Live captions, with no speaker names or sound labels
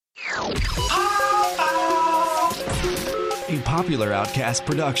A Popular Outcast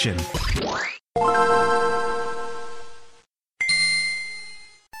production.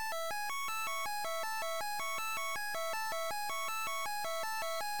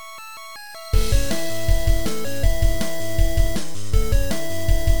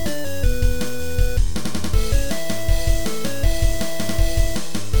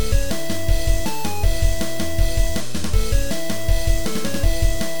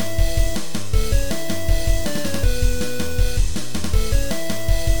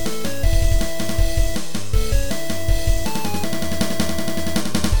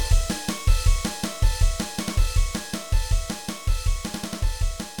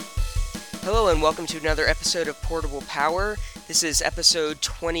 Hello and welcome to another episode of Portable Power. This is episode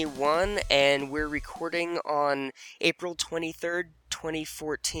 21 and we're recording on April 23rd,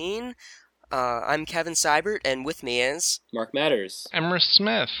 2014. I'm Kevin Seibert and with me is... Mark Matters. Emrys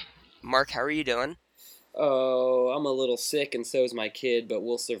Smith. Mark, how are you doing? Oh, I'm a little sick and so is my kid, but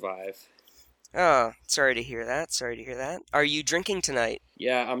we'll survive. Oh, sorry to hear that. Are you drinking tonight?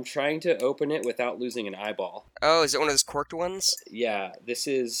 Yeah, I'm trying to open it without losing an eyeball. Oh, is it one of those corked ones? Yeah, this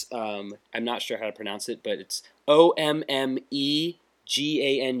is, I'm not sure how to pronounce it, but it's Ommegang,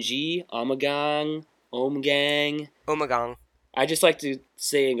 Ommegang. Ommegang. I just like to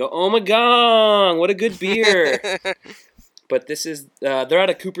say and go, Ommegang, what a good beer. But this is, they're out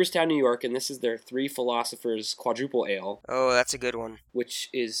of Cooperstown, New York, and this is their Three Philosophers Quadruple Ale. Oh, that's a good one. Which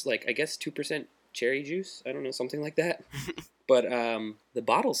is, like, I guess 2% cherry juice? I don't know, something like that. But the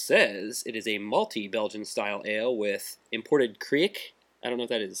bottle says it is a malty Belgian style ale with imported kriek. I don't know if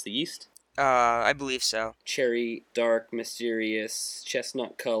that is the yeast. I believe so. Cherry, dark, mysterious,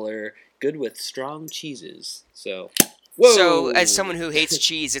 chestnut color, good with strong cheeses. So, whoa! So, as someone who hates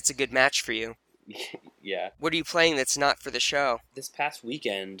cheese, it's a good match for you. Yeah. What are you playing that's not for the show? This past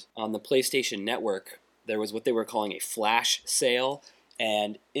weekend on the PlayStation Network, there was what they were calling a flash sale.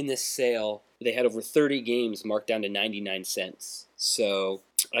 And in this sale, they had over 30 games marked down to 99 cents. So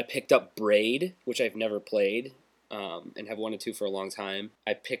I picked up Braid, which I've never played and have wanted to for a long time.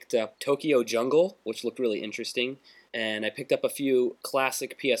 I picked up Tokyo Jungle, which looked really interesting. And I picked up a few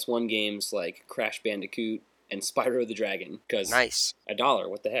classic PS1 games like Crash Bandicoot and Spyro the Dragon. Nice. $1,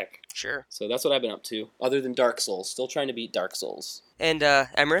 what the heck? Sure. So that's what I've been up to, other than Dark Souls. Still trying to beat Dark Souls. And,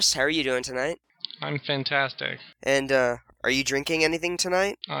 Emrys, how are you doing tonight? I'm fantastic. And, are you drinking anything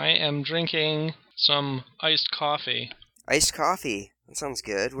tonight? I am drinking some iced coffee. Iced coffee? That sounds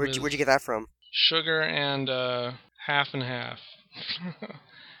good. Where'd you get that from? Sugar and half and half.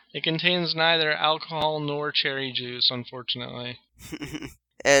 It contains neither alcohol nor cherry juice, unfortunately.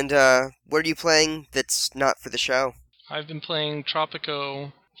 And, what are you playing that's not for the show? I've been playing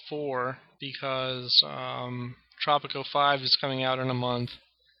Tropico 4 because Tropico 5 is coming out in a month.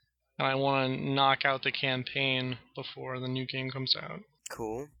 And I want to knock out the campaign before the new game comes out.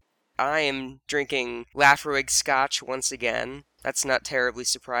 Cool. I am drinking Lafroig Scotch once again. That's not terribly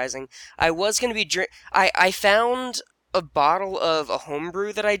surprising. I was going to be I found a bottle of a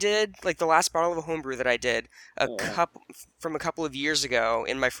homebrew that I did, like the last bottle of a homebrew that I did, from a couple of years ago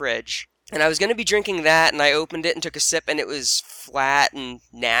in my fridge. And I was going to be drinking that, and I opened it and took a sip, and it was flat and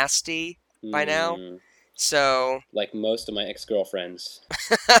nasty by now. So... like most of my ex-girlfriends.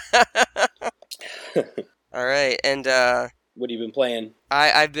 Alright, and, what have you been playing?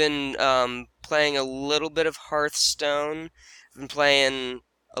 I've been, playing a little bit of Hearthstone. I've been playing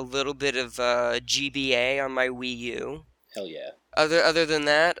a little bit of, GBA on my Wii U. Hell yeah. Other than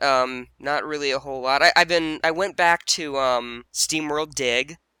that, not really a whole lot. I went back to, SteamWorld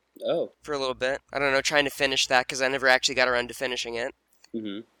Dig. Oh. For a little bit. I don't know, trying to finish that, because I never actually got around to finishing it.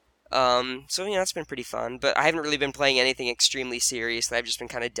 Mm-hmm. So, it's been pretty fun, but I haven't really been playing anything extremely serious. I've just been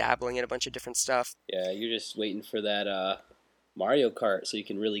kind of dabbling in a bunch of different stuff. Yeah, you're just waiting for that, Mario Kart so you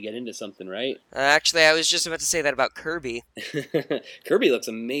can really get into something, right? Actually, I was just about to say that about Kirby. Kirby looks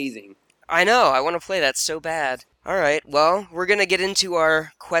amazing. I know, I want to play that so bad. Alright, well, we're gonna get into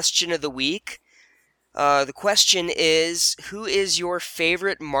our question of the week. The question is, who is your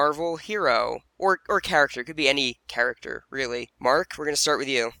favorite Marvel hero? Or character. It could be any character, really. Mark, we're going to start with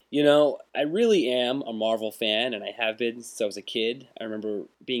you. You know, I really am a Marvel fan, and I have been since I was a kid. I remember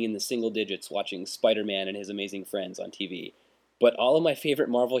being in the single digits watching Spider-Man and His Amazing Friends on TV. But all of my favorite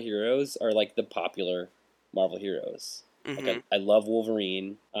Marvel heroes are like the popular Marvel heroes. Mm-hmm. Like I love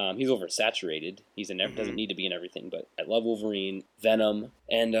Wolverine. He's oversaturated. Doesn't need to be in everything, but I love Wolverine, Venom,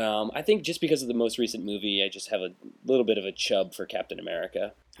 and I think just because of the most recent movie, I just have a little bit of a chub for Captain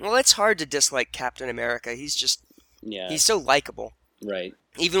America. Well, it's hard to dislike Captain America. He's so likable. Right.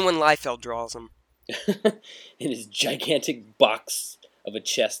 Even when Liefeld draws him. In his gigantic box of a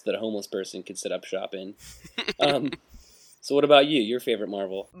chest that a homeless person could set up shop in. So what about you? Your favorite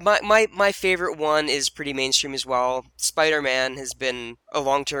Marvel? My favorite one is pretty mainstream as well. Spider-Man has been a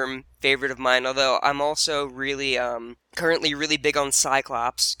long-term favorite of mine, although I'm also really currently really big on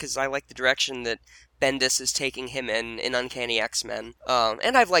Cyclops because I like the direction that Bendis is taking him in Uncanny X-Men.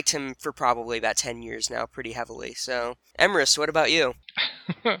 And I've liked him for probably about 10 years now, pretty heavily. So, Emrys, what about you?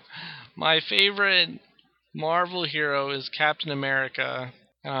 My favorite Marvel hero is Captain America.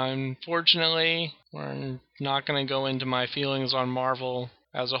 Unfortunately, we're not going to go into my feelings on Marvel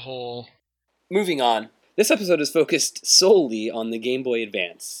as a whole. Moving on. This episode is focused solely on the Game Boy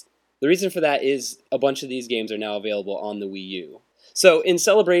Advance. The reason for that is a bunch of these games are now available on the Wii U. So, in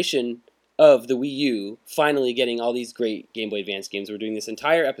celebration of the Wii U finally getting all these great Game Boy Advance games, we're doing this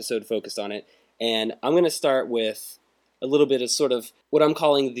entire episode focused on it, and I'm going to start with a little bit of sort of what I'm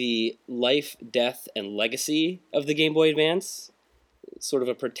calling the life, death, and legacy of the Game Boy Advance. Sort of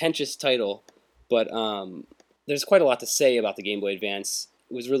a pretentious title, but there's quite a lot to say about the Game Boy Advance.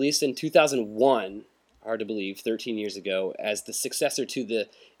 It was released in 2001, hard to believe, 13 years ago, as the successor to the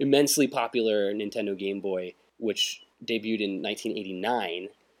immensely popular Nintendo Game Boy, which debuted in 1989,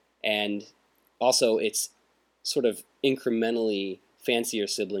 and also its sort of incrementally fancier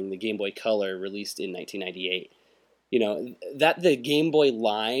sibling, the Game Boy Color, released in 1998. You know, that the Game Boy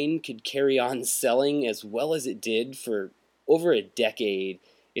line could carry on selling as well as it did for over a decade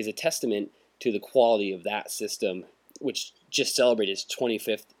is a testament to the quality of that system, which just celebrated its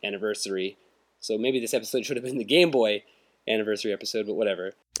 25th anniversary. So maybe this episode should have been the Game Boy anniversary episode, but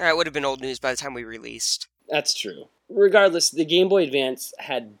whatever. It would have been old news by the time we released. That's true. Regardless, the Game Boy Advance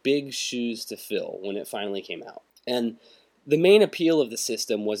had big shoes to fill when it finally came out. And the main appeal of the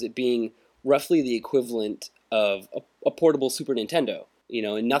system was it being roughly the equivalent of a portable Super Nintendo. You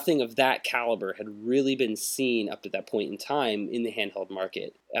know, and nothing of that caliber had really been seen up to that point in time in the handheld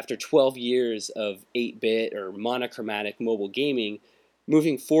market. After 12 years of 8-bit or monochromatic mobile gaming,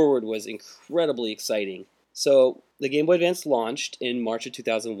 moving forward was incredibly exciting. So the Game Boy Advance launched in March of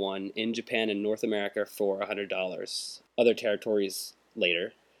 2001 in Japan and North America for $100, other territories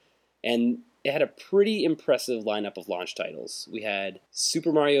later. And it had a pretty impressive lineup of launch titles. We had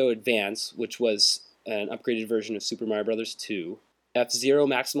Super Mario Advance, which was an upgraded version of Super Mario Bros. 2, F-Zero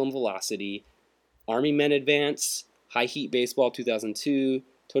Maximum Velocity, Army Men Advance, High Heat Baseball 2002,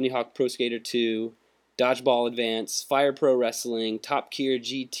 Tony Hawk Pro Skater 2, Dodgeball Advance, Fire Pro Wrestling, Top Gear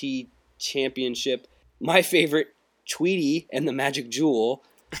GT Championship, my favorite, Tweety and the Magic Jewel,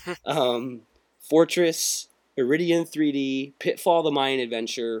 Fortress, Iridian 3D, Pitfall the Mayan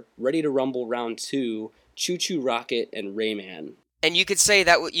Adventure, Ready to Rumble Round 2, Choo Choo Rocket, and Rayman. And you could say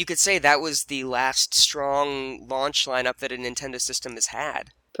that was the last strong launch lineup that a Nintendo system has had.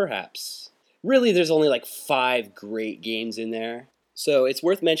 Perhaps. Really, there's only like 5 great games in there. So it's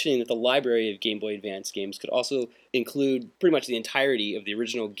worth mentioning that the library of Game Boy Advance games could also include pretty much the entirety of the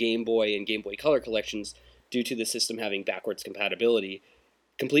original Game Boy and Game Boy Color collections due to the system having backwards compatibility,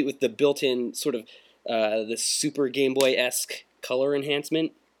 complete with the built-in sort of the Super Game Boy-esque color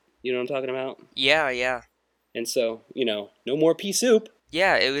enhancement. You know what I'm talking about? Yeah. And so, you know, no more pea soup.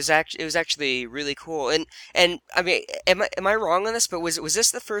 Yeah, it was actually really cool. And I mean, am I wrong on this? But was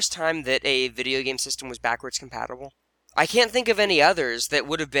this the first time that a video game system was backwards compatible? I can't think of any others that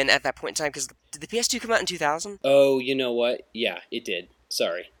would have been at that point in time. Because did the PS2 come out in 2000? Oh, you know what? Yeah, it did.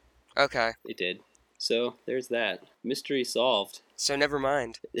 Sorry. Okay. It did. So there's that. Mystery solved. So never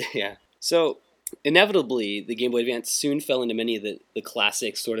mind. Yeah. So inevitably, the Game Boy Advance soon fell into many of the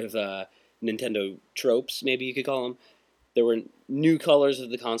classic sort of Nintendo tropes, maybe you could call them. There were new colors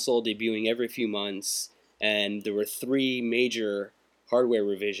of the console debuting every few months, and there were 3 major hardware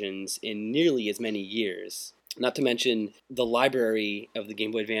revisions in nearly as many years. Not to mention the library of the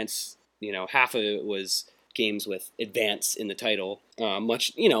Game Boy Advance, you know, half of it was games with Advance in the title.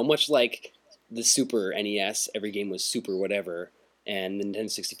 Much like the Super NES, every game was Super whatever, and the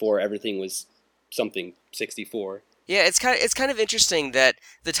Nintendo 64, everything was something 64. Yeah, it's kind of interesting that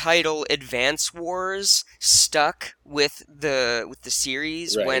the title Advance Wars stuck with the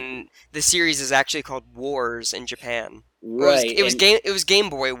series Right. when the series is actually called Wars in Japan. Right. It was Game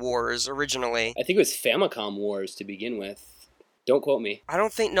Boy Wars originally. I think it was Famicom Wars to begin with. Don't quote me. I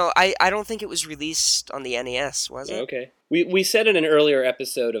don't think it was released on the NES, was it? Okay. We said in an earlier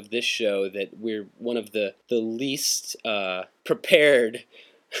episode of this show that we're one of the least prepared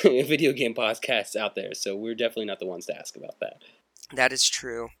video game podcasts out there, so we're definitely not the ones to ask about that. That is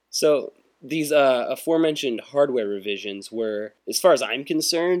true. So these aforementioned hardware revisions were, as far as I'm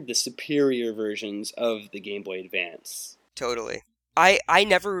concerned, the superior versions of the Game Boy Advance. Totally. I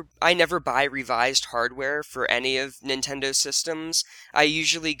never buy revised hardware for any of Nintendo systems. I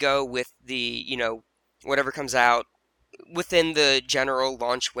usually go with the, whatever comes out within the general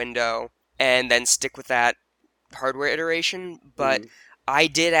launch window and then stick with that hardware iteration. But Mhm. I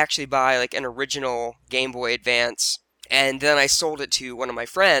did actually buy like an original Game Boy Advance, and then I sold it to one of my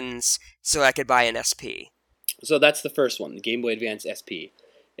friends so I could buy an SP. So that's the first one, the Game Boy Advance SP.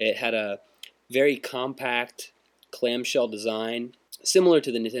 It had a very compact clamshell design, similar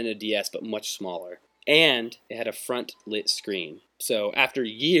to the Nintendo DS, but much smaller. And it had a front lit screen. So after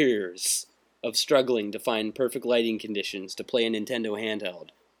years of struggling to find perfect lighting conditions to play a Nintendo handheld,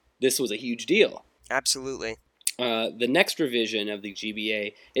 this was a huge deal. Absolutely. The next revision of the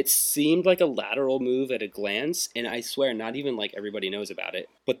GBA, it seemed like a lateral move at a glance, and I swear not even like everybody knows about it.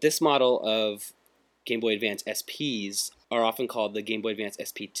 But this model of Game Boy Advance SPs are often called the Game Boy Advance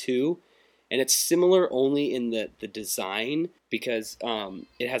SP2, and it's similar only in the design because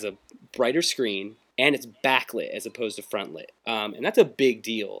it has a brighter screen and it's backlit as opposed to frontlit, and that's a big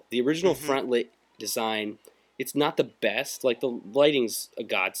deal. The original frontlit design, it's not the best. Like, the lighting's a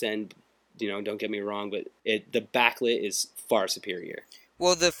godsend, don't get me wrong, but the backlit is far superior.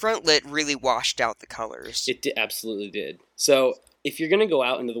 Well, the front lit really washed out the colors. It absolutely did. So if you're going to go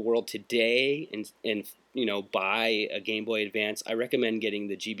out into the world today and buy a Game Boy Advance, I recommend getting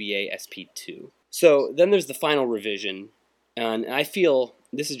the GBA SP2. So then there's the final revision, and I feel,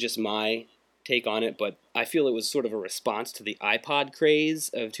 this is just my take on it, but I feel it was sort of a response to the iPod craze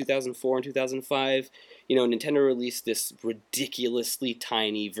of 2004 and 2005. Nintendo released this ridiculously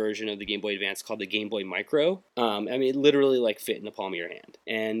tiny version of the Game Boy Advance called the Game Boy Micro. It literally fit in the palm of your hand.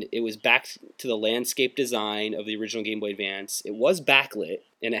 And it was back to the landscape design of the original Game Boy Advance. It was backlit,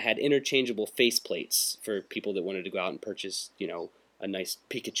 and it had interchangeable faceplates for people that wanted to go out and purchase, a nice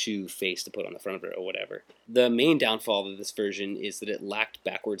Pikachu face to put on the front of it or whatever. The main downfall of this version is that it lacked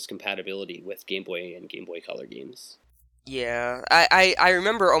backwards compatibility with Game Boy and Game Boy Color games. Yeah, I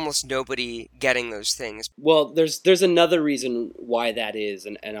remember almost nobody getting those things. Well, there's another reason why that is,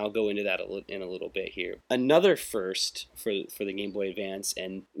 and I'll go into that in a little bit here. Another first for the Game Boy Advance,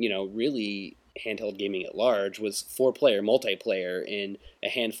 and really handheld gaming at large, was 4-player multiplayer in a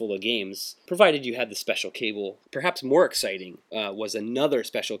handful of games, provided you had the special cable. Perhaps more exciting was another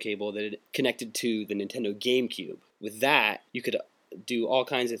special cable that connected to the Nintendo GameCube. With that, you could do all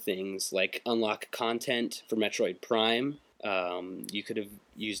kinds of things like unlock content for Metroid Prime. You could have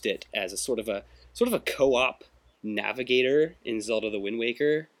used it as a sort of a co-op navigator in Zelda the Wind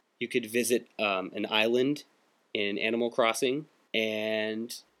Waker. You could visit an island in Animal Crossing,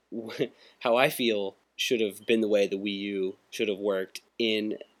 and how I feel should have been the way the Wii U should have worked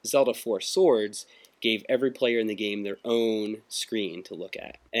in Zelda 4 Swords, gave every player in the game their own screen to look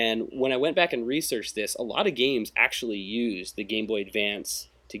at. And when I went back and researched this, a lot of games actually used the Game Boy Advance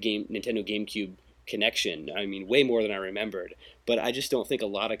to Nintendo GameCube connection. Way more than I remembered. But I just don't think a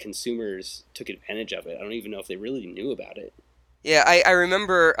lot of consumers took advantage of it. I don't even know if they really knew about it. Yeah, I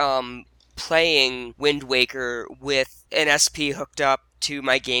remember playing Wind Waker with an SP hooked up to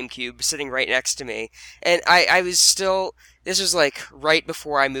my GameCube sitting right next to me. And I was still... This was right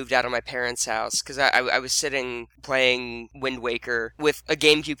before I moved out of my parents' house, because I was sitting playing Wind Waker with a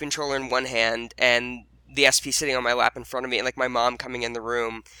GameCube controller in one hand and the SP sitting on my lap in front of me, and my mom coming in the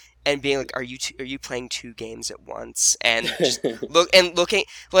room and being like, "Are you playing 2 games at once?" And just looking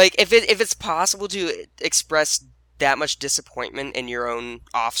if it's possible to express that much disappointment in your own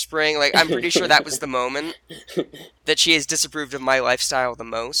offspring, I'm pretty sure that was the moment that she has disapproved of my lifestyle the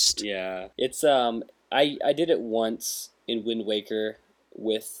most. Yeah, it's I did it once in Wind Waker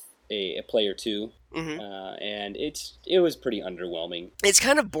with a player 2, and it was pretty underwhelming. It's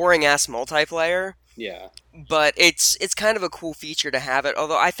kind of boring-ass multiplayer. Yeah. But it's kind of a cool feature to have it,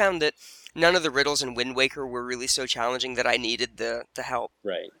 although I found that none of the riddles in Wind Waker were really so challenging that I needed the help.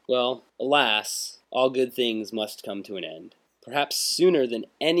 Right. Well, alas, all good things must come to an end. Perhaps sooner than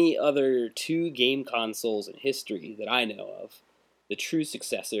any other 2 game consoles in history that I know of, the true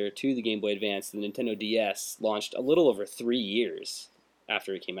successor to the Game Boy Advance, the Nintendo DS, launched a little over 3 years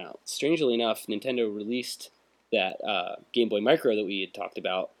after it came out. Strangely enough, Nintendo released that Game Boy Micro that we had talked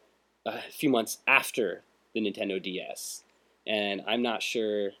about a few months after the Nintendo DS. And I'm not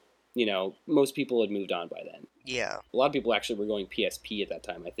sure, most people had moved on by then. Yeah. A lot of people actually were going PSP at that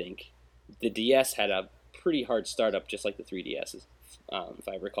time, I think. The DS had a pretty hard startup, just like the 3DSs, if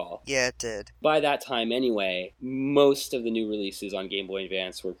I recall. Yeah, it did. By that time, anyway, most of the new releases on Game Boy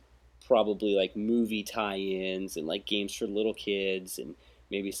Advance were probably movie tie-ins and games for little kids and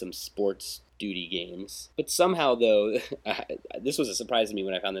maybe some sports duty games. But somehow, though, this was a surprise to me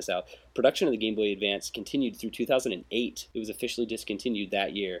when I found this out. Production of the Game Boy Advance continued through 2008. It was officially discontinued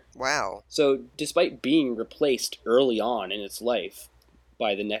that year. Wow. So, despite being replaced early on in its life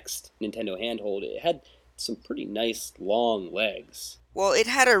by the next Nintendo handheld, it had some pretty nice long legs. Well, it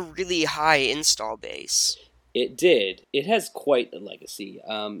had a really high install base. It did. It has quite a legacy.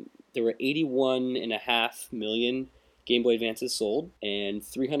 There were 81.5 million Game Boy Advances sold and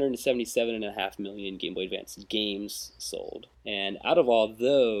 377.5 million Game Boy Advance games sold. And out of all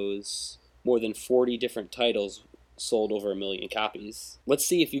those, more than 40 different titles sold over 1 million copies. Let's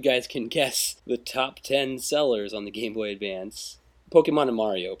see if you guys can guess the top 10 sellers on the Game Boy Advance. Pokemon and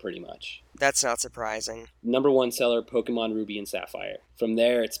Mario, pretty much. That's not surprising. Number one seller, Pokemon Ruby and Sapphire. From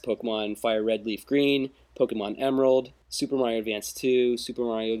there, it's Pokemon Fire Red Leaf Green, Pokemon Emerald, Super Mario Advance 2, Super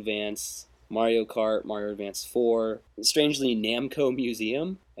Mario Advance, Mario Kart, Mario Advance 4, strangely Namco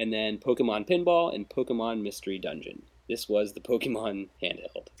Museum, and then Pokemon Pinball and Pokemon Mystery Dungeon. This was the Pokemon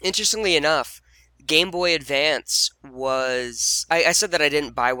handheld. Interestingly enough, Game Boy Advance was... I said that I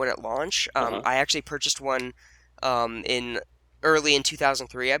didn't buy one at launch. I actually purchased one early in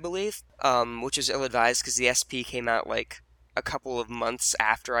 2003, I believe, which was ill-advised because the SP came out like a couple of months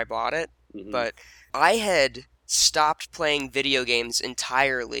after I bought it. Mm-hmm. But I had stopped playing video games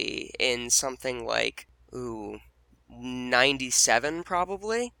entirely in something like, 97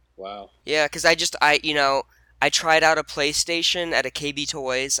 probably? Wow. Yeah, because I tried out a PlayStation at a KB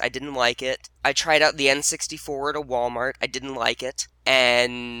Toys. I didn't like it. I tried out the N64 at a Walmart. I didn't like it.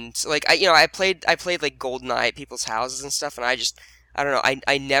 And like I played like GoldenEye at people's houses and stuff, and I don't know.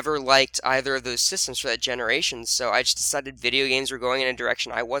 I never liked either of those systems for that generation, so I just decided video games were going in a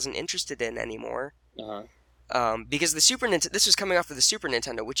direction I wasn't interested in anymore. Because the Super Nintendo, this was coming off of the Super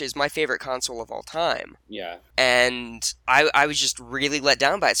Nintendo, which is my favorite console of all time. Yeah. And I was just really let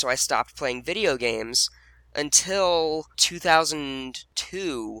down by it, so I stopped playing video games until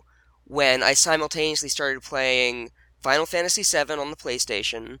 2002, when I simultaneously started playing Final Fantasy VII on the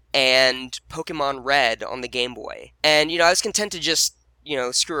PlayStation and Pokemon Red on the Game Boy. And, I was content to just,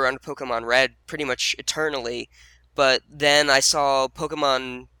 screw around with Pokemon Red pretty much eternally. But then I saw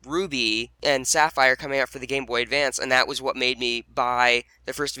Pokemon Ruby and Sapphire coming out for the Game Boy Advance, and that was what made me buy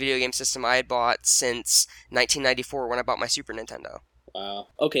the first video game system I had bought since 1994 when I bought my Super Nintendo. Wow.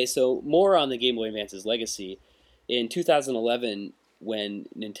 Okay, so more on the Game Boy Advance's legacy. In 2011, when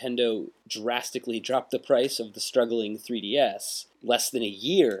Nintendo drastically dropped the price of the struggling 3DS, less than a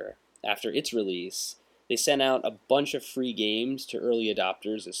year after its release, they sent out a bunch of free games to early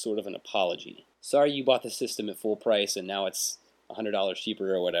adopters as sort of an apology. Sorry you bought the system at full price and now it's $100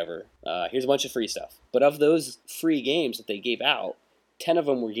 cheaper or whatever. Here's a bunch of free stuff. But of those free games that they gave out, 10 of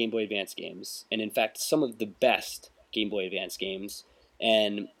them were Game Boy Advance games. And in fact, some of the best Game Boy Advance games.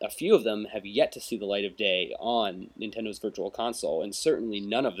 And a few of them have yet to see the light of day on Nintendo's Virtual Console, and certainly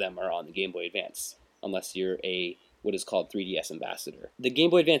none of them are on the Game Boy Advance, unless you're a what is called 3DS ambassador. The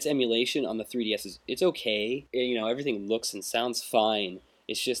Game Boy Advance emulation on the 3DS it's okay. Everything looks and sounds fine.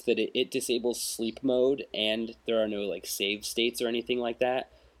 It's just that it disables sleep mode, and there are no save states or anything like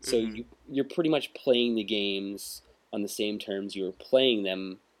that. So you're pretty much playing the games on the same terms you were playing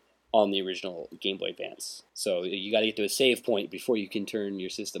them on the original Game Boy Advance. So you got to get to a save point before you can turn your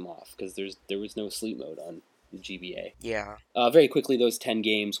system off, because there was no sleep mode on the GBA. Yeah. Very quickly, those 10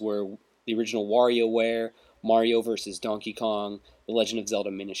 games were the original WarioWare, Mario vs. Donkey Kong, The Legend of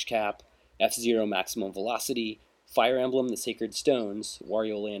Zelda Minish Cap, F-Zero Maximum Velocity, Fire Emblem The Sacred Stones,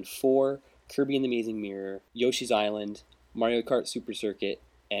 Wario Land 4, Kirby and the Amazing Mirror, Yoshi's Island, Mario Kart Super Circuit,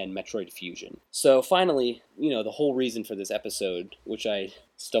 and Metroid Fusion. So finally, the whole reason for this episode, which I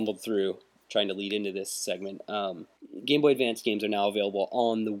stumbled through trying to lead into this segment, Game Boy Advance games are now available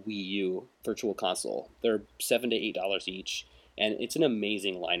on the Wii U Virtual Console. They're $7 to $8 each, and it's an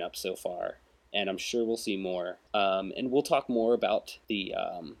amazing lineup so far, and I'm sure we'll see more. And we'll talk more about the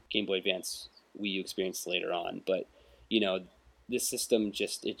Game Boy Advance Wii U experience later on, but this system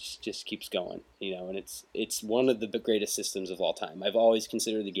just keeps going, and it's one of the greatest systems of all time. I've always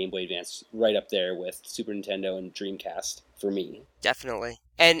considered the Game Boy Advance right up there with Super Nintendo and Dreamcast for me. Definitely.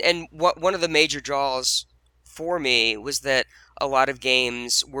 And one of the major draws for me was that a lot of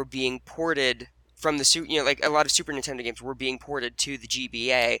games were being ported from the a lot of Super Nintendo games were being ported to the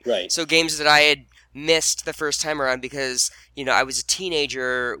GBA. Right. So games that I had missed the first time around because I was a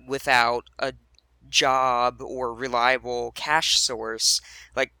teenager without a job or reliable cash source.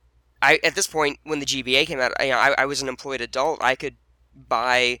 At this point when the GBA came out, I was an employed adult. I could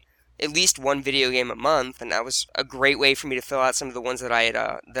buy at least one video game a month, and that was a great way for me to fill out some of the ones that I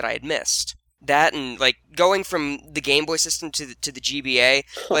had missed. That and like going from the Game Boy system to the GBA,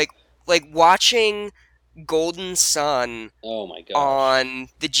 like watching Golden Sun Oh my gosh. on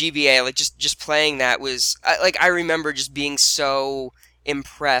the GBA, like just playing that was I remember just being so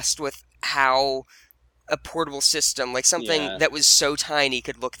impressed with how a portable system, like something Yeah. that was so tiny,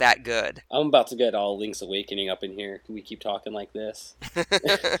 could look that good. I'm about to get all Link's Awakening up in here. Can we keep talking like this?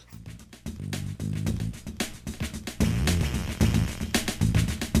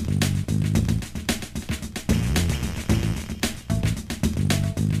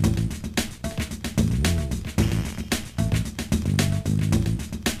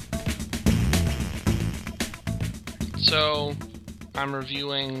 So, I'm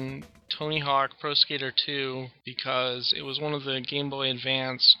reviewing Tony Hawk Pro Skater 2 because it was one of the Game Boy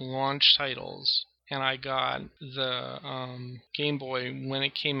Advance launch titles, and I got the Game Boy when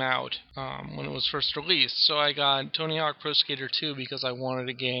it came out, when it was first released. So I got Tony Hawk Pro Skater 2 because I wanted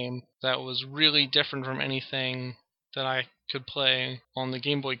a game that was really different from anything that I could play on the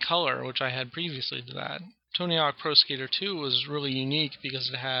Game Boy Color, which I had previously to that. Tony Hawk Pro Skater 2 was really unique because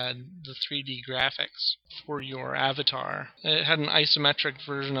it had the 3D graphics for your avatar. It had an isometric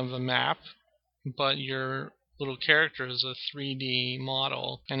version of the map, but your little character is a 3D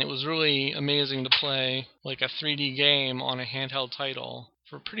model, and it was really amazing to play like a 3D game on a handheld title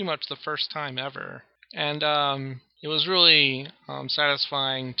for pretty much the first time ever. And it was really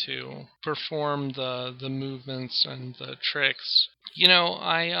satisfying to perform the movements and the tricks. You know,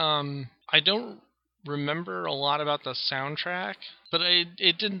 I don't remember a lot about the soundtrack, but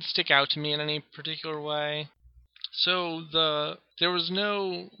it didn't stick out to me in any particular way. So there was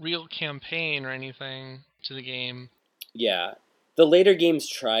no real campaign or anything to the game. Yeah. The later games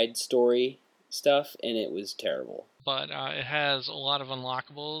tried story stuff, and it was terrible. But it has a lot of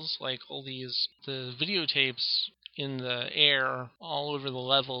unlockables, like the videotapes in the air all over the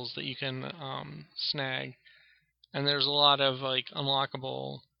levels that you can snag. And there's a lot of like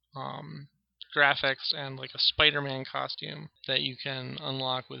unlockable graphics and like a Spider-Man costume that you can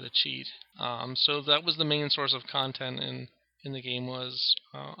unlock with a cheat. So that was the main source of content in the game, was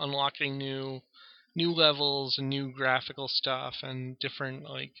unlocking new levels and new graphical stuff and different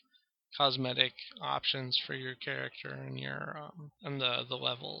like cosmetic options for your character and your and the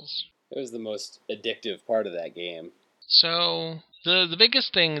levels. It was the most addictive part of that game. So the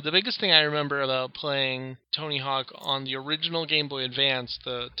biggest thing I remember about playing Tony Hawk on the original Game Boy Advance,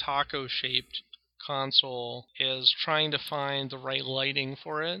 the taco-shaped console, is trying to find the right lighting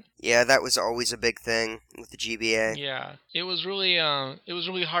for it. Yeah, that was always a big thing with the GBA. Yeah, it was really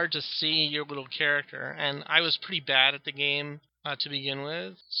hard to see your little character, and I was pretty bad at the game to begin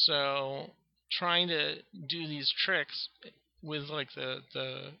with. So trying to do these tricks with like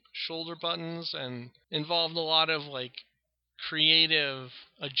the shoulder buttons and involved a lot of like creative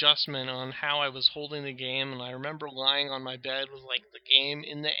adjustment on how I was holding the game. And I remember lying on my bed with like the game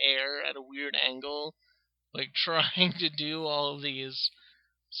in the air at a weird angle, like trying to do all of these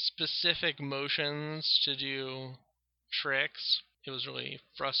specific motions to do tricks. It was really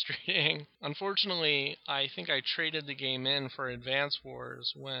frustrating. Unfortunately, I think I traded the game in for Advance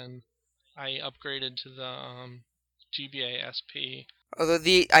Wars when I upgraded to the GBA SP. Although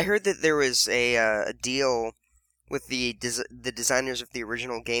I heard that there was a deal with the designers of the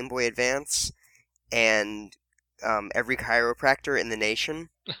original Game Boy Advance and every chiropractor in the nation.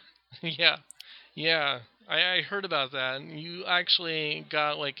 Yeah. I heard about that. You actually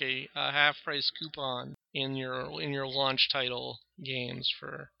got like a half-price coupon in your launch title games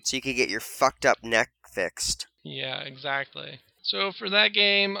so you could get your fucked up neck fixed. Yeah, exactly. So for that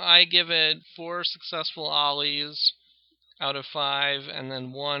game, I give it 4 successful ollies out of 5, and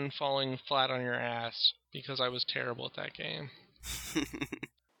then 1 falling flat on your ass, because I was terrible at that game.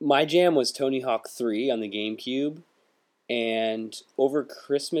 My jam was Tony Hawk 3 on the GameCube, and over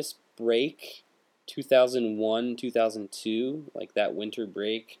Christmas break, 2001, 2002, like that winter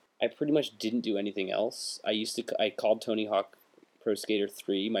break, I pretty much didn't do anything else. I called Tony Hawk Pro Skater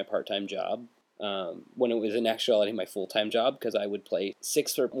 3 my part-time job, when it was in actuality my full-time job, because I would play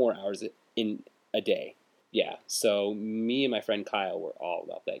 6 or more hours in a day. Yeah, so me and my friend Kyle were all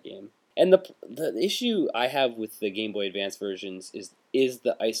about that game. And the issue I have with the Game Boy Advance versions is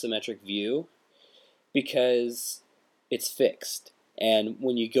the isometric view, because it's fixed. And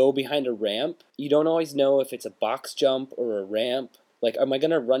when you go behind a ramp, you don't always know if it's a box jump or a ramp. Like, am I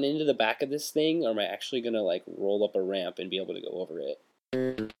going to run into the back of this thing, or am I actually going to, like, roll up a ramp and be able to go over it?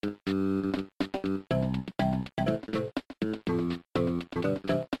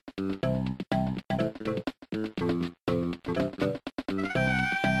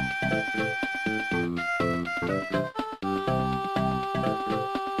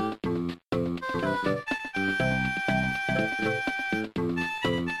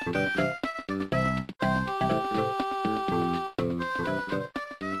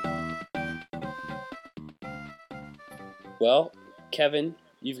 Well, Kevin,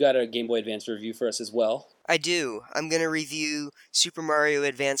 you've got a Game Boy Advance review for us as well. I do. I'm going to review Super Mario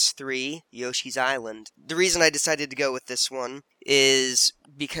Advance 3, Yoshi's Island. The reason I decided to go with this one is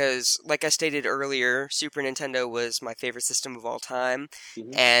because, like I stated earlier, Super Nintendo was my favorite system of all time,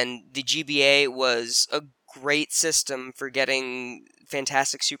 and the GBA was a great system for getting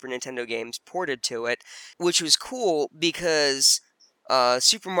fantastic Super Nintendo games ported to it, which was cool because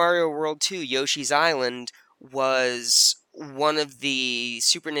Super Mario World 2, Yoshi's Island, was one of the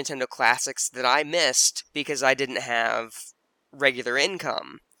Super Nintendo classics that I missed because I didn't have regular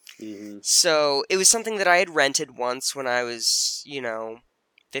income. So it was something that I had rented once when I was,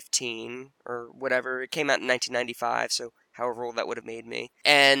 15 or whatever. It came out in 1995, so however old that would have made me.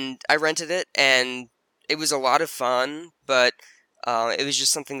 And I rented it, and it was a lot of fun, but it was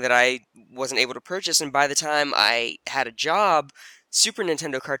just something that I wasn't able to purchase, and by the time I had a job, Super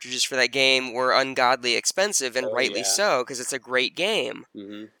Nintendo cartridges for that game were ungodly expensive, and rightly so, because it's a great game.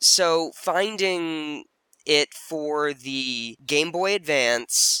 So finding it for the Game Boy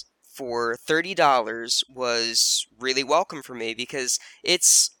Advance for $30 was really welcome for me, because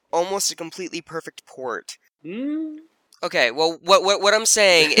it's almost a completely perfect port. Okay, well, what I'm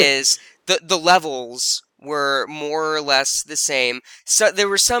saying is the levels were more or less the same. So there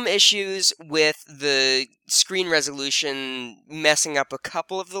were some issues with the screen resolution messing up a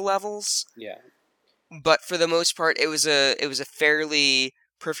couple of the levels. Yeah. But for the most part, it was a fairly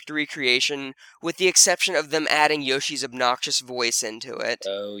perfect recreation, with the exception of them adding Yoshi's obnoxious voice into it.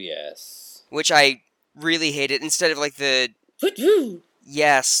 Oh, yes. Which I really hated. Instead of like the...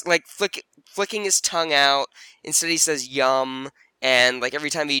 Yes, like flicking his tongue out, instead he says yum. And, like,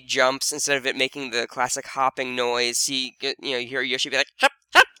 every time he jumps, instead of it making the classic hopping noise, you hear Yoshi be like, hop,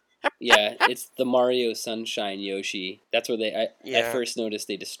 hop, hop, yeah, it's the Mario Sunshine Yoshi. That's where I first noticed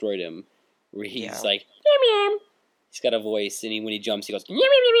they destroyed him. Where he's like, meow, meow. He's got a voice, and when he jumps, he goes, meow,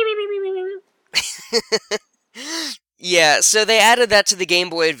 meow, meow, meow, meow. Yeah, so they added that to the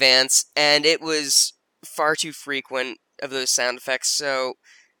Game Boy Advance, and it was far too frequent of those sound effects, so...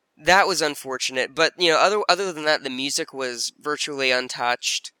 That was unfortunate, but, other than that, the music was virtually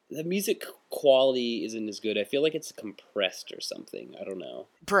untouched. The music quality isn't as good. I feel like it's compressed or something. I don't know.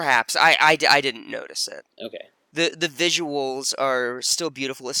 Perhaps. I didn't notice it. Okay. The visuals are still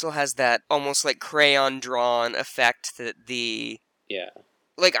beautiful. It still has that almost, like, crayon-drawn effect that the... Yeah.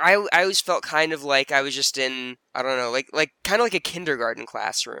 Like, I always felt kind of like I was just in, I don't know, like kind of like a kindergarten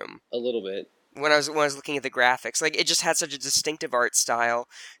classroom. A little bit. When I was looking at the graphics, like, it just had such a distinctive art style.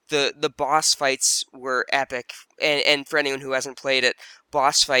 The boss fights were epic, and for anyone who hasn't played it,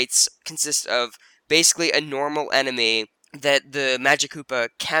 boss fights consist of basically a normal enemy that the Magic Koopa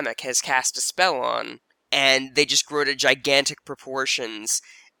Kamek has cast a spell on, and they just grow to gigantic proportions.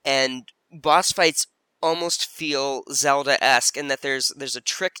 And boss fights almost feel Zelda-esque in that there's a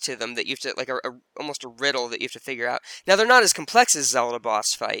trick to them that you have to, like, almost a riddle that you have to figure out. Now, they're not as complex as Zelda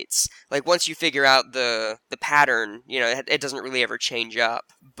boss fights. Like, once you figure out the pattern, it doesn't really ever change up.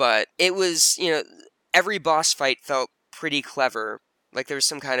 But it was, every boss fight felt pretty clever. Like, there was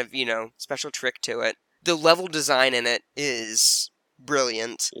some kind of, special trick to it. The level design in it is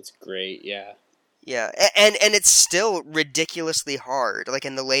brilliant. It's great, yeah. Yeah, and it's still ridiculously hard, like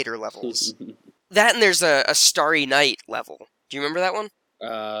in the later levels. That, and there's a Starry Night level. Do you remember that one?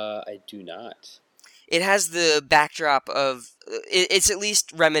 I do not. It has the backdrop of... It's at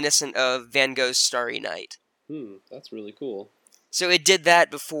least reminiscent of Van Gogh's Starry Night. That's really cool. So it did that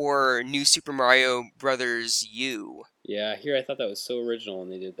before New Super Mario Bros. U. Yeah, here I thought that was so original when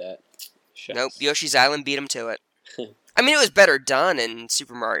they did that. Shucks. Nope, Yoshi's Island beat him to it. I mean, it was better done in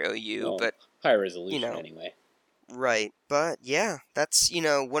Super Mario U, but... High resolution, anyway. Right, but yeah, that's,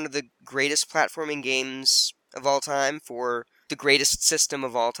 one of the greatest platforming games of all time for the greatest system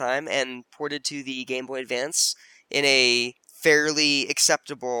of all time, and ported to the Game Boy Advance in a fairly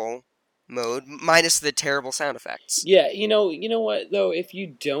acceptable mode, minus the terrible sound effects. Yeah, you know what, though? If you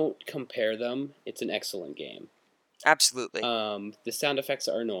don't compare them, it's an excellent game. Absolutely. The sound effects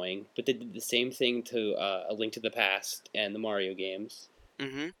are annoying, but they did the same thing to A Link to the Past and the Mario games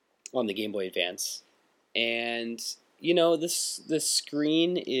on the Game Boy Advance. And, the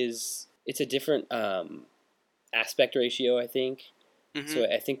screen it's a different aspect ratio, I think. So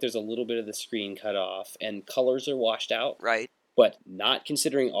I think there's a little bit of the screen cut off, and colors are washed out. Right. But not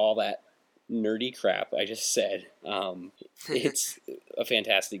considering all that nerdy crap I just said, it's a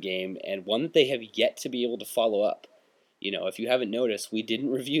fantastic game, and one that they have yet to be able to follow up. If you haven't noticed, we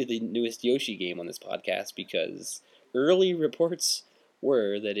didn't review the newest Yoshi game on this podcast because early reports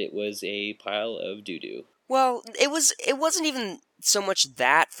were that it was a pile of doo-doo. Well, it wasn't even so much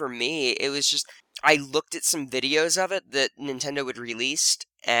that for me. It was just I looked at some videos of it that Nintendo had released,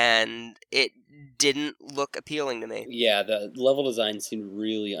 and it didn't look appealing to me. Yeah, the level design seemed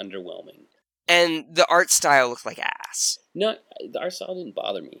really underwhelming. And the art style looked like ass. No, the art style didn't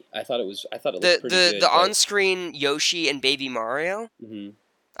bother me. I thought it looked pretty good. The on-screen Yoshi and Baby Mario, Mhm.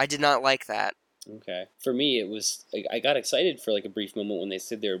 I did not like that. Okay. For me, it was I got excited for like a brief moment when they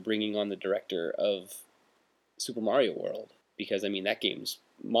said they were bringing on the director of Super Mario World, because I mean that game's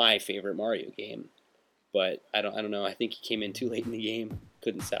my favorite Mario game. But I don't know. I think he came in too late in the game.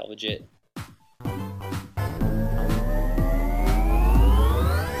 Couldn't salvage it.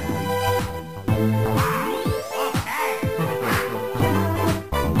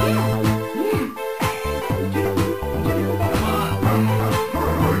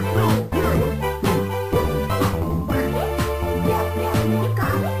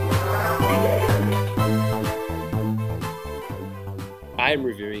 I'm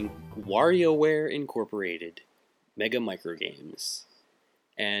reviewing WarioWare Incorporated Mega Micro Games.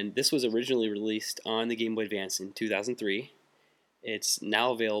 And this was originally released on the Game Boy Advance in 2003. It's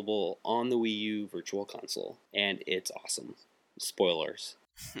now available on the Wii U Virtual Console, and it's awesome. Spoilers.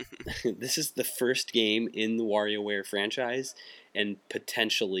 This is the first game in the WarioWare franchise, and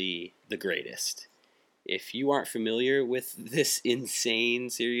potentially the greatest. If you aren't familiar with this insane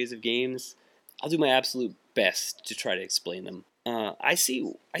series of games, I'll do my absolute best to try to explain them. I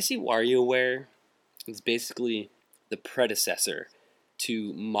see WarioWare as basically the predecessor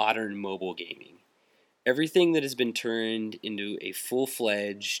to modern mobile gaming. Everything that has been turned into a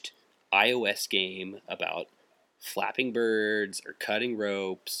full-fledged iOS game about flapping birds or cutting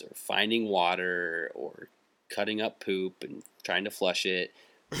ropes or finding water or cutting up poop and trying to flush it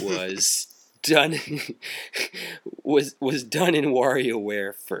was done was done in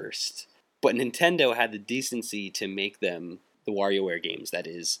WarioWare first. But Nintendo had the decency to make them the WarioWare games. That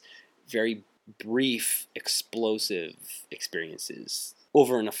is, very brief, explosive experiences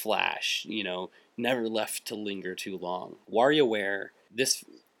over in a flash, never left to linger too long. WarioWare, this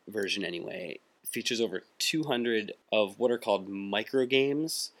version anyway, features over 200 of what are called micro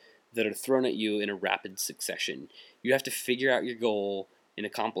games that are thrown at you in a rapid succession. You have to figure out your goal and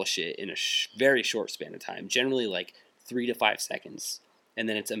accomplish it in a very short span of time, generally like 3 to 5 seconds, and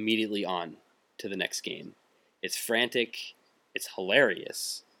then it's immediately on to the next game. It's frantic, it's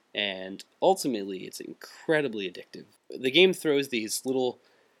hilarious, and ultimately it's incredibly addictive. The game throws these little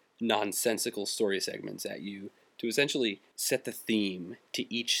nonsensical story segments at you to essentially set the theme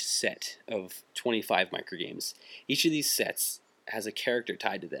to each set of 25 microgames. Each of these sets has a character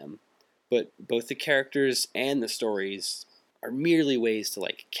tied to them, but both the characters and the stories are merely ways to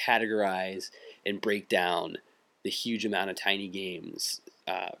categorize and break down the huge amount of tiny games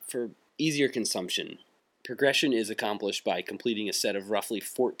for easier consumption. Progression is accomplished by completing a set of roughly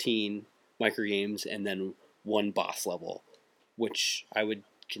 14 microgames and then one boss level, which I would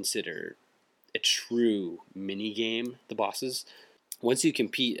consider a true mini-game, the bosses. Once you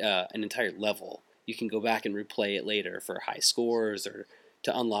complete an entire level, you can go back and replay it later for high scores or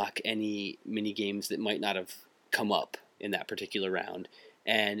to unlock any mini-games that might not have come up in that particular round.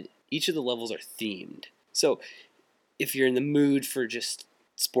 And each of the levels are themed. So if you're in the mood for just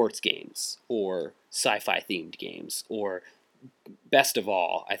sports games or sci-fi themed games, or best of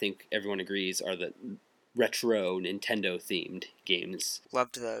all, I think everyone agrees, are the retro Nintendo themed games.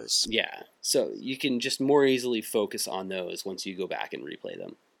 Loved those. Yeah, so you can just more easily focus on those once you go back and replay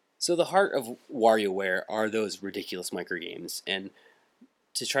them. So the heart of WarioWare are those ridiculous microgames, and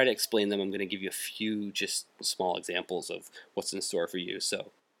to try to explain them, I'm going to give you a few just small examples of what's in store for you.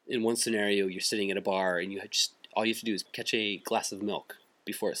 So in one scenario, you're sitting at a bar and all you have to do is catch a glass of milk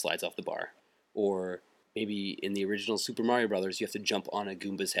before it slides off the bar. Or maybe in the original Super Mario Brothers, you have to jump on a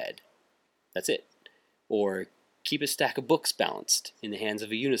Goomba's head. That's it. Or keep a stack of books balanced in the hands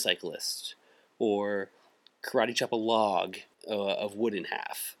of a unicyclist. Or karate chop a log of wood in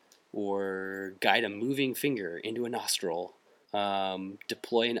half. Or guide a moving finger into a nostril.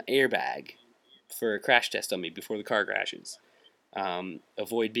 Deploy an airbag for a crash test dummy before the car crashes.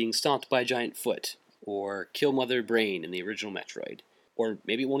 Avoid being stomped by a giant foot. Or kill Mother Brain in the original Metroid. Or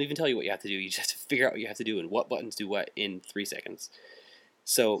maybe it won't even tell you what you have to do. You just have to figure out what you have to do and what buttons do what in 3 seconds.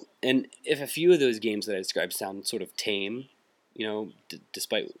 So, and if a few of those games that I described sound sort of tame,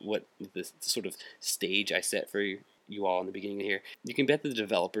 despite what the sort of stage I set for you all in the beginning here, you can bet that the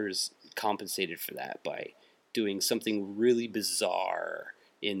developers compensated for that by doing something really bizarre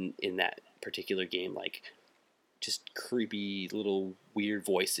in that particular game, like just creepy little weird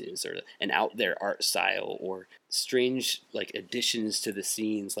voices or an out there art style or strange additions to the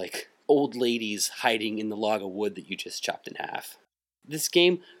scenes, like old ladies hiding in the log of wood that you just chopped in half. This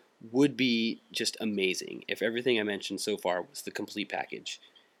game would be just amazing if everything I mentioned so far was the complete package.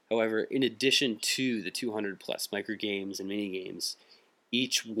 However, in addition to the 200 plus microgames and minigames,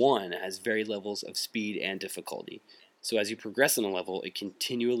 each one has varied levels of speed and difficulty. So as you progress in a level, it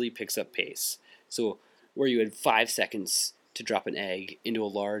continually picks up pace. So where you had 5 seconds to drop an egg into a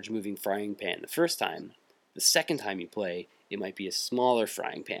large moving frying pan the first time, the second time you play, it might be a smaller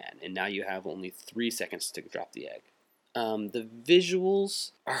frying pan, and now you have only 3 seconds to drop the egg. The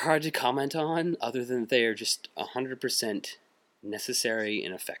visuals are hard to comment on, other than they are just 100% necessary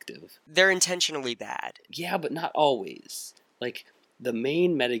and effective. They're intentionally bad. Yeah, but not always. Like, the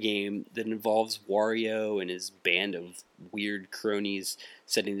main metagame that involves Wario and his band of weird cronies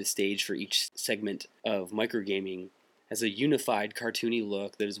setting the stage for each segment of microgaming has a unified, cartoony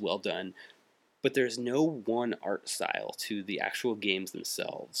look that is well done, but there's no one art style to the actual games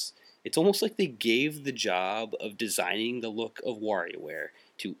themselves. It's almost like they gave the job of designing the look of WarioWare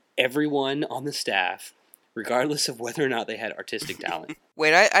to everyone on the staff, regardless of whether or not they had artistic talent.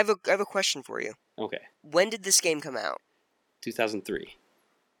 Wait, I have a question for you. Okay, When did this game come out? 2003.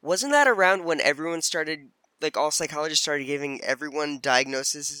 Wasn't that around when everyone started, like all psychologists started giving everyone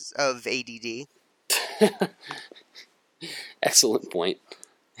diagnoses of ADD? Excellent point.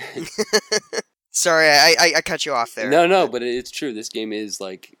 Sorry, I cut you off there. No, but it's true. This game is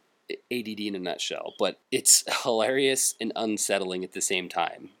like ADD in a nutshell, but it's hilarious and unsettling at the same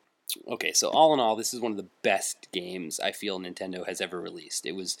time. Okay, so all in all, this is one of the best games I feel Nintendo has ever released.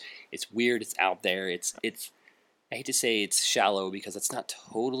 It's weird, it's out there, it's I hate to say it's shallow because it's not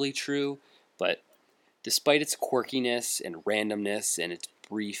totally true, but despite its quirkiness and randomness and its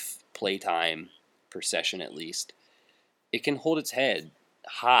brief playtime, per session at least, it can hold its head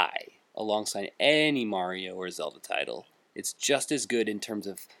high alongside any Mario or Zelda title. It's just as good in terms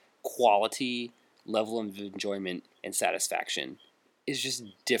of quality, level of enjoyment, and satisfaction. It's just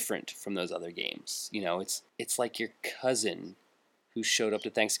different from those other games. You know, it's like your cousin who showed up to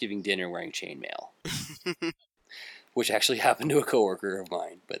Thanksgiving dinner wearing chainmail. Which actually happened to a coworker of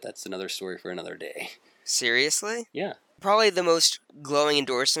mine, but that's another story for another day. Seriously? Yeah. Probably the most glowing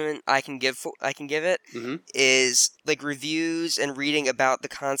endorsement I can give it is like reviews and reading about the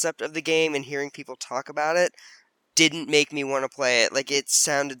concept of the game and hearing people talk about it didn't make me want to play it. Like, it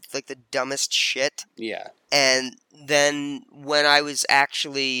sounded like the dumbest shit. Yeah. And then when I was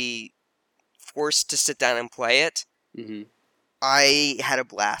actually forced to sit down and play it, I had a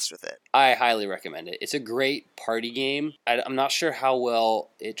blast with it. I highly recommend it. It's a great party game. I'm not sure how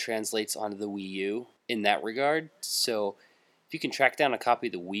well it translates onto the Wii U in that regard. So if you can track down a copy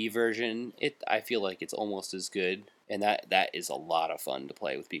of the Wii version, I feel like it's almost as good. And that is a lot of fun to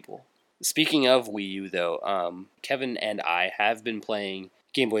play with people. Speaking of Wii U, though, Kevin and I have been playing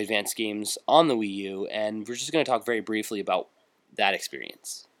Game Boy Advance games on the Wii U, and we're just going to talk very briefly about that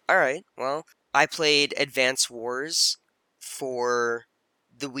experience. Alright, well, I played Advance Wars for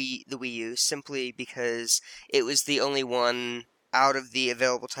the Wii U simply because it was the only one out of the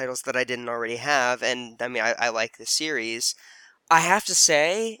available titles that I didn't already have, and I mean, I like the series. I have to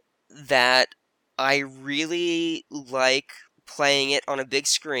say that I really like playing it on a big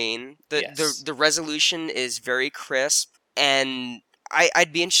screen. The resolution is very crisp, and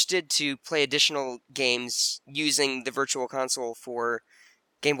I'd be interested to play additional games using the Virtual Console for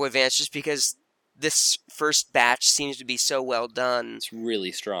Game Boy Advance just because this first batch seems to be so well done. It's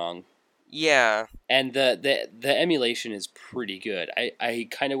really strong. Yeah. And the emulation is pretty good. I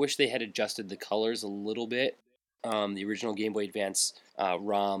kind of wish they had adjusted the colors a little bit. The original Game Boy Advance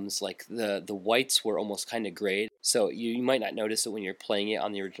ROMs, like the whites were almost kind of gray. So you might not notice it when you're playing it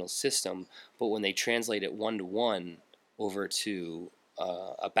on the original system, but when they translate it 1-to-1 over to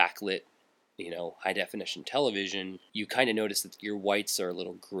a backlit, high definition television, you kind of notice that your whites are a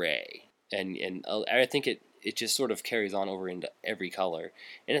little gray. And I think it just sort of carries on over into every color.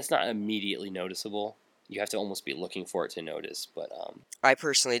 And it's not immediately noticeable. You have to almost be looking for it to notice. But I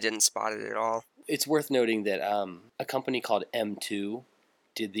personally didn't spot it at all. It's worth noting that a company called M2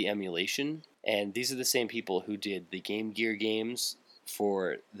 did the emulation. And these are the same people who did the Game Gear games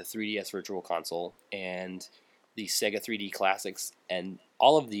for the 3DS Virtual Console and the Sega 3D Classics. And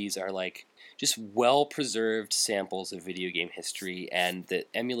all of these are like just well-preserved samples of video game history, and the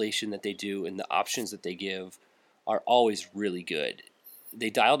emulation that they do and the options that they give are always really good.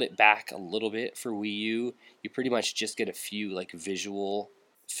 They dialed it back a little bit for Wii U. You pretty much just get a few like visual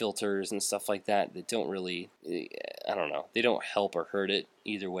filters and stuff like that don't really, I don't know, they don't help or hurt it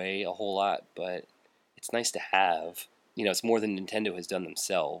either way a whole lot, but it's nice to have. It's more than Nintendo has done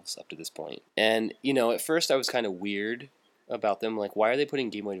themselves up to this point. And, at first I was kind of weird about them. Like, why are they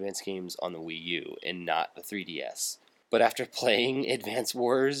putting Game Boy Advance games on the Wii U and not the 3DS? But after playing Advance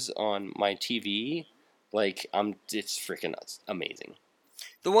Wars on my TV, like, it's freaking amazing.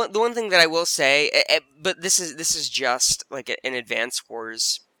 The one thing that I will say, but this is just like an Advance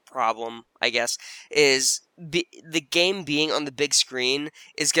Wars problem, I guess, is the game being on the big screen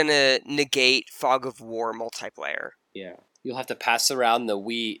is gonna negate Fog of War multiplayer. Yeah, you'll have to pass around the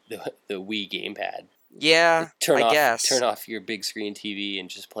Wii gamepad. Yeah, I guess. Turn off your big screen TV and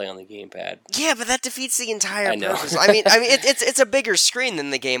just play on the gamepad. Yeah, but that defeats the entire I know. purpose. I mean, it's a bigger screen than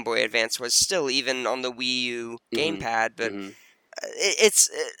the Game Boy Advance was still, even on the Wii U gamepad. But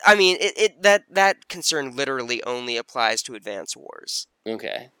that concern literally only applies to Advance Wars.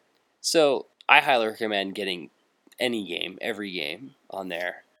 Okay, so I highly recommend getting every game on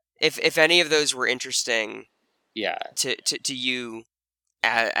there. If any of those were interesting, yeah, to you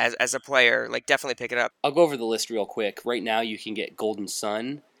as a player, like, definitely pick it up. I'll go over the list real quick. Right now, you can get Golden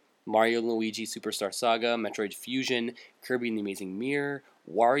Sun, Mario and Luigi Superstar Saga, Metroid Fusion, Kirby and the Amazing Mirror,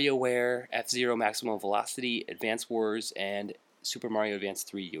 WarioWare, F-Zero Maximum Velocity, Advance Wars, and Super Mario Advance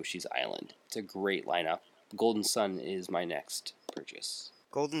 3 Yoshi's Island. It's a great lineup. Golden Sun is my next purchase.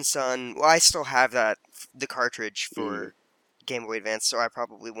 Golden Sun, well, I still have the cartridge for Game Boy Advance, so I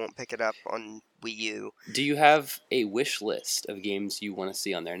probably won't pick it up on Wii U. Do you have a wish list of games you want to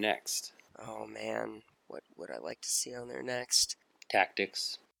see on there next? Oh man, what would I like to see on there next?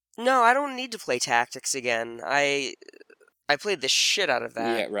 Tactics. No, I don't need to play Tactics again. I played the shit out of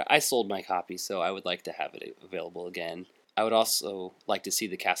that. Yeah, right. I sold my copy, so I would like to have it available again. I would also like to see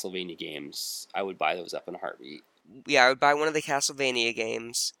the Castlevania games. I would buy those up in a heartbeat. Yeah, I would buy one of the Castlevania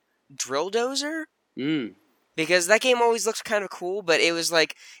games. Drill Dozer? Mm. Because that game always looked kind of cool, but it was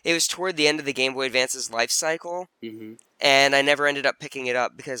toward the end of the Game Boy Advance's life cycle, and I never ended up picking it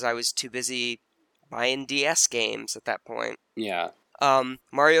up because I was too busy buying DS games at that point. Yeah.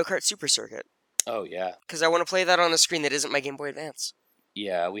 Mario Kart Super Circuit. Oh, yeah. Because I want to play that on a screen that isn't my Game Boy Advance.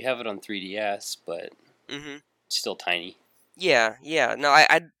 Yeah, we have it on 3DS, but it's still tiny. Yeah. No,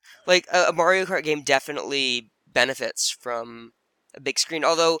 I'd like a Mario Kart game definitely benefits from a big screen.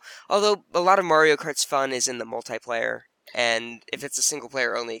 Although a lot of Mario Kart's fun is in the multiplayer, and if it's a single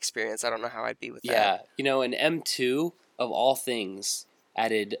player only experience, I don't know how I'd be with that. Yeah, and M2 of all things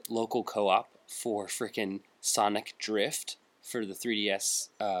added local co-op for frickin' Sonic Drift for the 3DS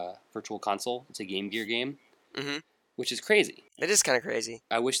Virtual Console. It's a Game Gear game, which is crazy. It is kind of crazy.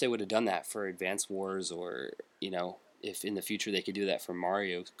 I wish they would have done that for Advance Wars, or if in the future they could do that for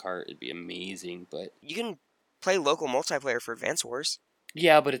Mario Kart, it'd be amazing. But you can play local multiplayer for Advance Wars.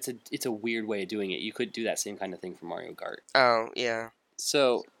 Yeah, but it's a weird way of doing it. You could do that same kind of thing for Mario Kart. Oh, yeah.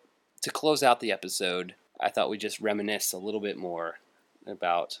 So, to close out the episode, I thought we'd just reminisce a little bit more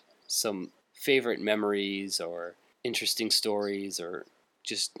about some favorite memories or interesting stories, or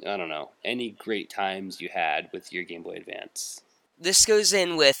just, I don't know, any great times you had with your Game Boy Advance. This goes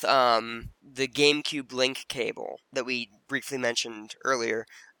in with the GameCube link cable that we briefly mentioned earlier.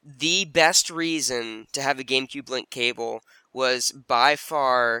 The best reason to have a GameCube link cable was by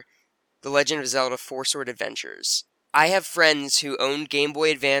far The Legend of Zelda 4 Sword Adventures. I have friends who owned Game Boy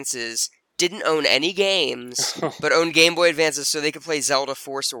Advances, didn't own any games, but owned Game Boy Advances so they could play Zelda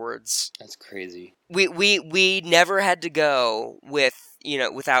 4 Swords. That's crazy. We never had to go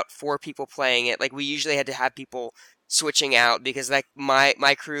without 4 people playing it. Like, we usually had to have people switching out because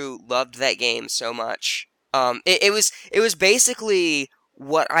my crew loved that game so much. It was basically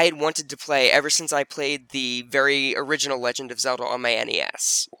what I had wanted to play ever since I played the very original Legend of Zelda on my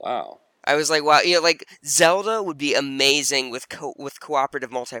NES. Wow. I was like, wow, Zelda would be amazing with cooperative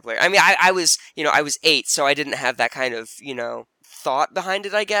multiplayer. I mean, I was 8, so I didn't have that kind of, thought behind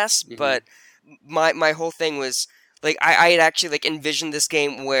it, I guess, but my whole thing was, like, I had actually, envisioned this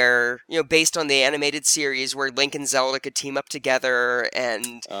game where, based on the animated series, where Link and Zelda could team up together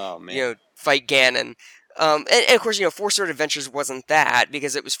and, fight Ganon. And of course, 4 Sword Adventures wasn't that,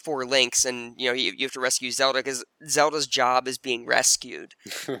 because it was 4 Links, and, you have to rescue Zelda, because Zelda's job is being rescued.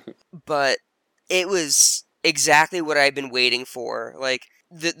 But it was exactly what I'd been waiting for. Like,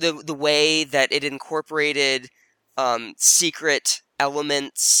 the way that it incorporated secret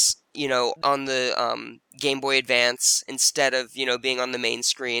elements, on the Game Boy Advance instead of, being on the main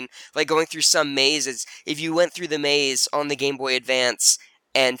screen. Like, going through some mazes, if you went through the maze on the Game Boy Advance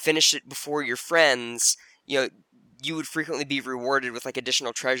and finished it before your friends, you would frequently be rewarded with,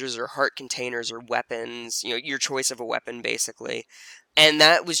 additional treasures or heart containers or weapons, your choice of a weapon, basically. And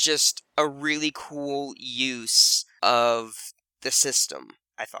that was just a really cool use of the system,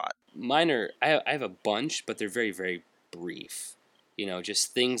 I thought. I have a bunch, but they're very, very brief.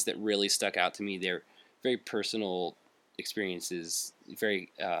 Just things that really stuck out to me. They're very personal experience is very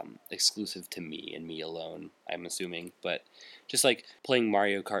exclusive to me and me alone, I'm assuming. But just like playing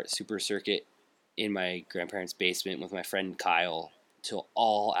Mario Kart Super Circuit in my grandparents' basement with my friend Kyle till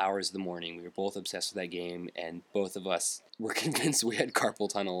all hours of the morning. We were both obsessed with that game, and both of us were convinced we had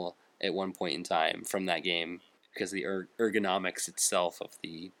carpal tunnel at one point in time from that game because of the ergonomics itself of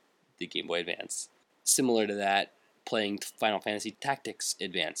the Game Boy Advance. Similar to that, playing Final Fantasy Tactics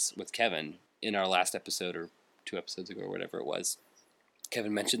Advance with Kevin in our last episode, or 2 episodes ago, or whatever it was.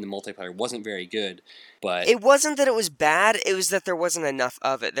 Kevin mentioned the multiplayer wasn't very good, but... It wasn't that it was bad, it was that there wasn't enough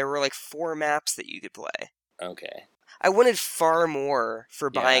of it. There were like 4 maps that you could play. Okay. I wanted far more for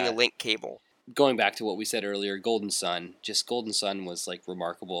buying a Yeah. link cable. Going back to what we said earlier, Golden Sun was like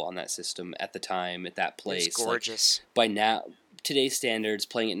remarkable on that system at the time, at that place. It's gorgeous. Like, by now, today's standards,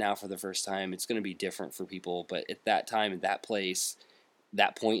 playing it now for the first time, it's going to be different for people. But at that time, at that place,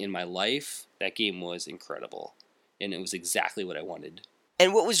 that point in my life, that game was incredible, and it was exactly what I wanted.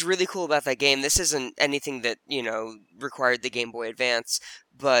 And what was really cool about that game, this isn't anything that, required the Game Boy Advance,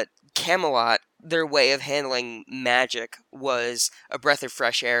 but Camelot, their way of handling magic was a breath of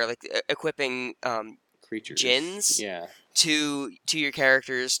fresh air, like equipping Creatures. djinns Yeah. to your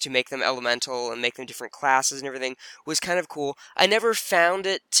characters to make them elemental and make them different classes and everything was kind of cool. I never found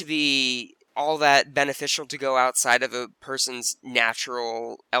it to be all that beneficial to go outside of a person's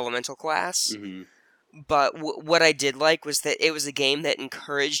natural elemental class. Mm-hmm. But what I did like was that it was a game that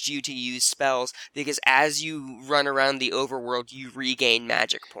encouraged you to use spells, because as you run around the overworld, you regain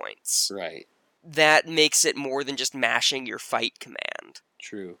magic points. Right. That makes it more than just mashing your fight command.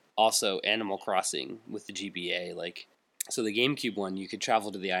 True. Also, Animal Crossing with the GBA, like, so the GameCube one, you could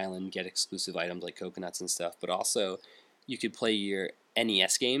travel to the island, get exclusive items like coconuts and stuff, but also you could play your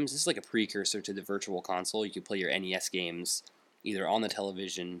NES games. This is like a precursor to the Virtual Console. You could play your NES games either on the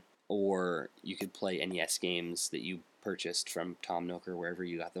television, or you could play NES games that you purchased from Tom Nook or wherever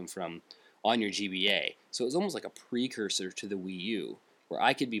you got them from on your GBA. So it was almost like a precursor to the Wii U, where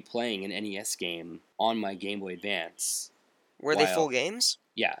I could be playing an NES game on my Game Boy Advance. Were they full games?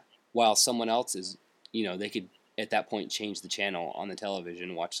 Yeah. While someone else is, they could at that point change the channel on the television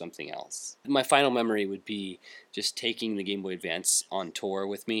and watch something else. My final memory would be just taking the Game Boy Advance on tour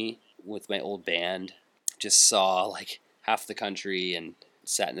with me, with my old band. Just saw like half the country and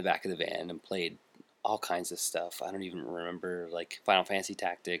sat in the back of the van and played all kinds of stuff. I don't even remember, like Final Fantasy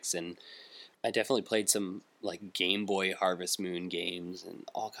Tactics, and I definitely played some like Game Boy Harvest Moon games and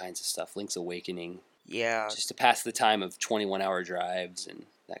all kinds of stuff. Link's Awakening. Yeah. Just to pass the time of 21-hour drives and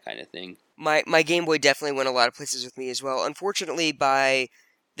that kind of thing. My Game Boy definitely went a lot of places with me as well. Unfortunately, by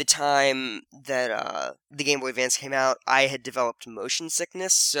the time that the Game Boy Advance came out, I had developed motion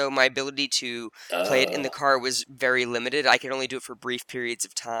sickness, so my ability to play it in the car was very limited. I could only do it for brief periods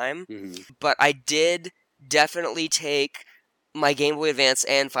of time. Mm-hmm. But I did definitely take my Game Boy Advance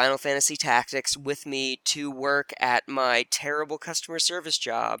and Final Fantasy Tactics with me to work at my terrible customer service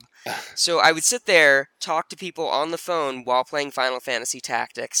job. So I would sit there, talk to people on the phone while playing Final Fantasy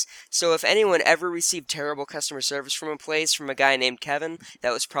Tactics. So if anyone ever received terrible customer service from a guy named Kevin,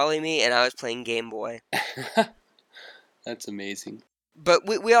 that was probably me, and I was playing Game Boy. That's amazing. But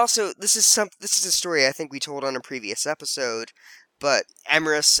we also, this is a story I think we told on a previous episode, but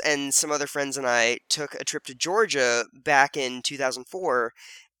Emrys and some other friends and I took a trip to Georgia back in 2004,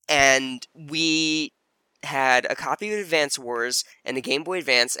 and we had a copy of Advance Wars and a Game Boy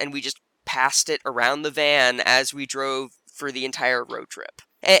Advance, and we just passed it around the van as we drove for the entire road trip.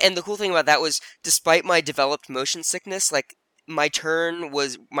 And the cool thing about that was, despite my developed motion sickness, like, my turns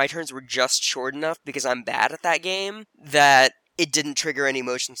were just short enough, because I'm bad at that game, that it didn't trigger any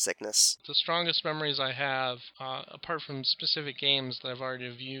motion sickness. The strongest memories I have, apart from specific games that I've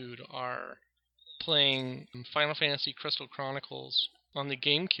already viewed, are playing Final Fantasy Crystal Chronicles on the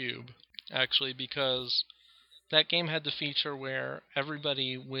GameCube, actually, because that game had the feature where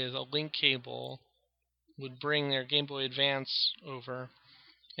everybody with a link cable would bring their Game Boy Advance over,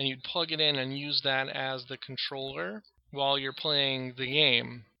 and you'd plug it in and use that as the controller while you're playing the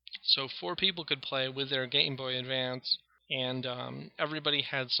game. So 4 people could play with their Game Boy Advance, and everybody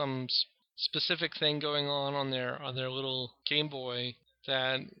had some specific thing going on their little Game Boy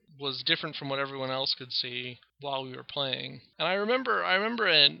that was different from what everyone else could see while we were playing. And I remember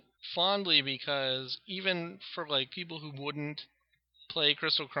it fondly, because even for like people who wouldn't play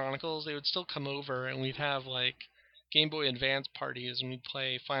Crystal Chronicles, they would still come over, and we'd have like Game Boy Advance parties, and we'd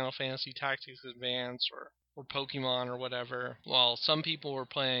play Final Fantasy Tactics Advance or Pokemon or whatever, while some people were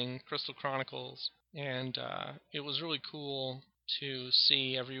playing Crystal Chronicles. And it was really cool to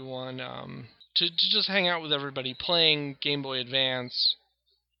see everyone, to just hang out with everybody playing Game Boy Advance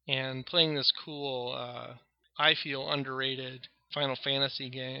and playing this cool I feel, underrated Final Fantasy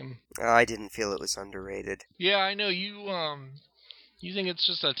game. I didn't feel it was underrated. Yeah, I know you think it's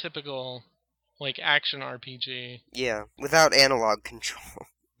just a typical like action RPG. Yeah, without analog control.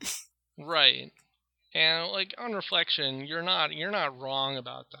 Right. And like on reflection, you're not wrong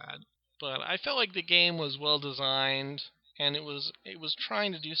about that. But I felt like the game was well designed, and it was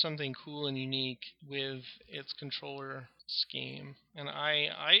trying to do something cool and unique with its controller scheme, and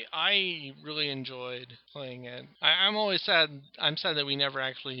I really enjoyed playing it. I'm sad that we never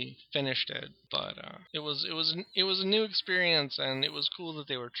actually finished it, but it was a new experience, and it was cool that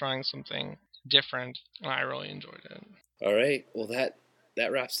they were trying something different, and I really enjoyed it. All right, well that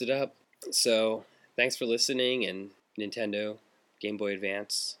wraps it up. So thanks for listening, and Nintendo, Game Boy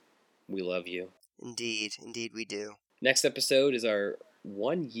Advance, we love you. Indeed we do. Next episode is our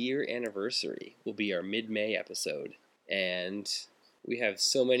 1 year anniversary. Will be our mid-May episode. And we have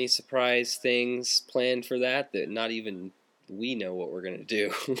so many surprise things planned for that not even we know what we're going to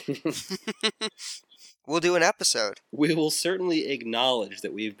do. We'll do an episode. We will certainly acknowledge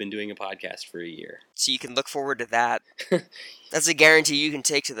that we've been doing a podcast for a year. So you can look forward to that. That's a guarantee you can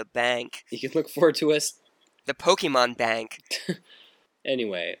take to the bank. You can look forward to us. The Pokemon Bank.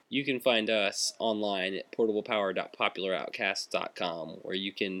 Anyway, you can find us online at portablepower.popularoutcasts.com, where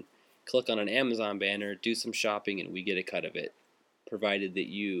you can click on an Amazon banner, do some shopping, and we get a cut of it, provided that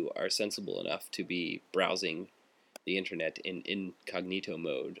you are sensible enough to be browsing the internet in incognito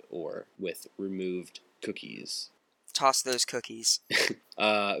mode or with removed cookies. Toss those cookies.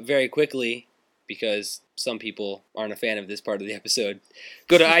 Very quickly, because some people aren't a fan of this part of the episode,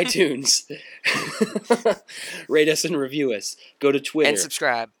 go to iTunes, rate us and review us. Go to Twitter. And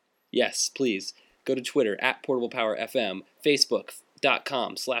subscribe. Yes, please. Go to Twitter at PortablePowerFM,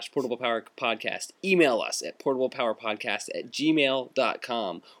 Facebook.com/PortablePowerPodcast. Email us at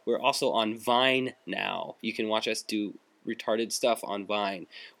PortablePowerPodcast@gmail.com. We're also on Vine now. You can watch us do retarded stuff on Vine.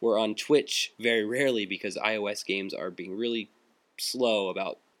 We're on Twitch very rarely because iOS games are being really slow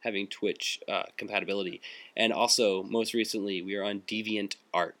about having Twitch compatibility. And also, most recently, we are on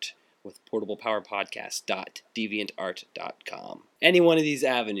DeviantArt with portablepowerpodcast.deviantart.com. Any one of these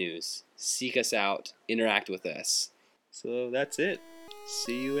avenues, seek us out, interact with us. So that's it.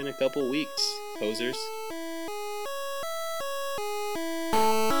 See you in a couple weeks, posers.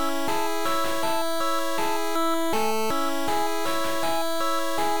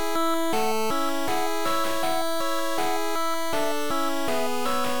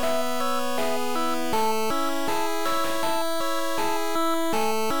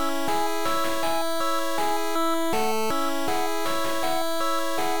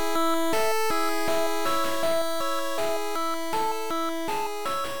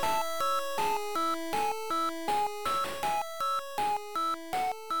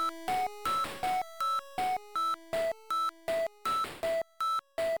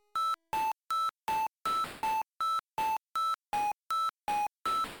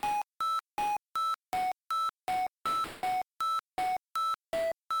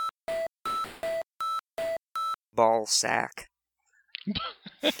 Ball sack.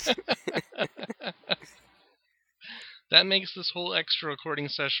 That makes this whole extra recording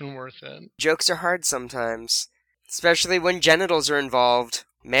session worth it. Jokes are hard sometimes. Especially when genitals are involved.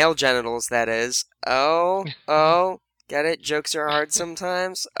 Male genitals, that is. Oh. Get it? Jokes are hard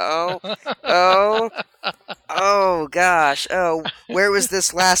sometimes? Oh, gosh. Oh, where was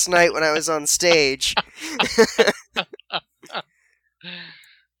this last night when I was on stage?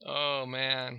 Oh, man.